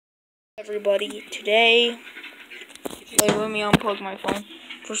Everybody, today, wait, let me unplug my phone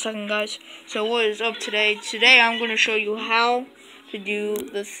for a second, guys. So what is up today? Today I'm going to show you how to do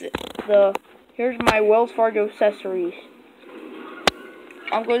here's my Wells Fargo accessories.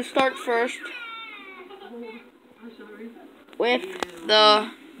 I'm going to start first with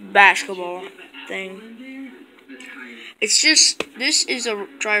the basketball thing. This is a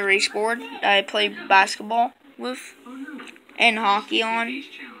dry erase board that I play basketball with and hockey on.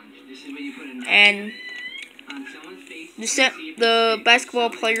 And the basketball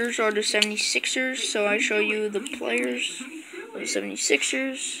players are the 76ers, so I show you the players of the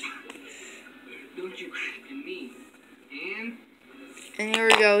 76ers. And here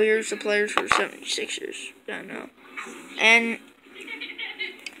we go, here's the players for the 76ers. I know. And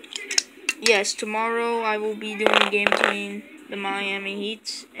yes, tomorrow I will be doing a game between the Miami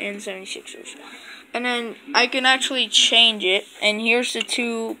Heat and 76ers. And then I can actually change it, and here's the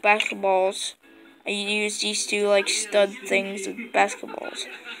two basketballs. I use these two like stud things with basketballs,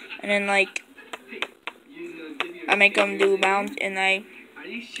 and then like I make them do a bounce, and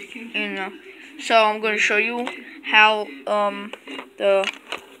So I'm going to show you how to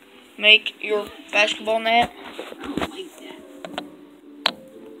make your basketball net.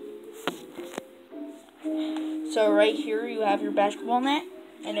 So right here you have your basketball net,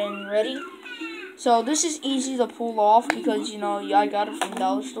 and then ready. So this is easy to pull off because I got it from the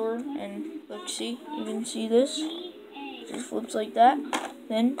dollar store, and look, see, you can see this. It just flips like that.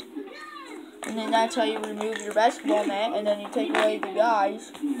 And then that's how you remove your basketball net, and then you take away the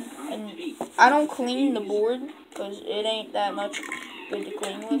guys. And I don't clean the board because it ain't that much good to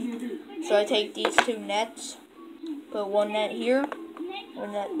clean with. So I take these two nets, put one net here,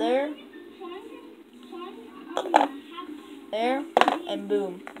 one net there, and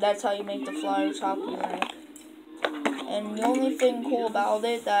boom. That's how you make the Flyers hockey rink. And the only thing cool about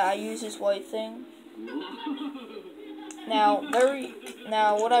it that I use this white thing. Now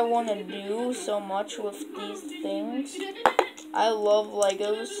what I want to do so much with these things, I love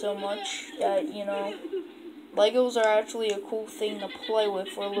Legos so much that, Legos are actually a cool thing to play with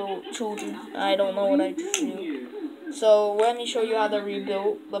for little children. I don't know what I just do. So let me show you how to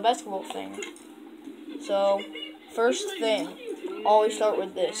rebuild the basketball thing. So first thing, always start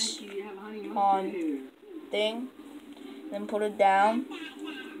with this on thing, then put it down.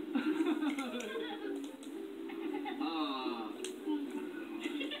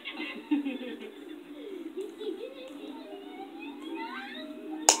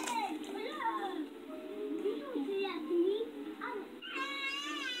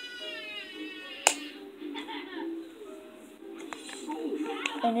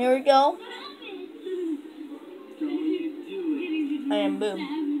 And here we go. And boom.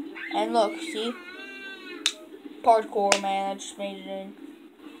 And look, see? Hardcore, man. I just made it in.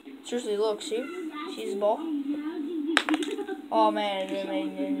 Seriously, look, see? See the ball? Oh, man, I didn't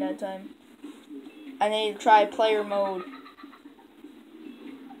make it in that time. I need to try player mode.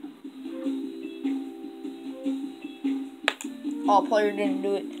 Oh, player didn't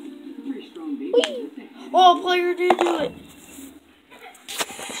do it. Whee! Oh, player did do it.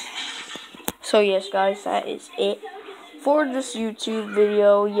 So yes, guys, that is it for this YouTube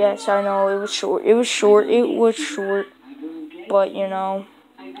video. Yes, I know it was short. But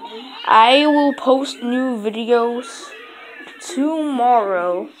I will post new videos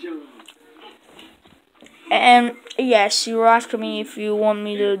tomorrow. And yes, you were asking me if you want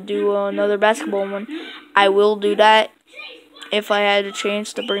me to do another basketball one. I will do that if I had a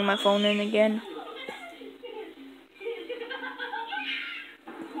chance to bring my phone in again.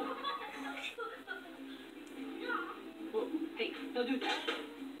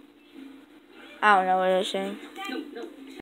 I don't know what I was saying.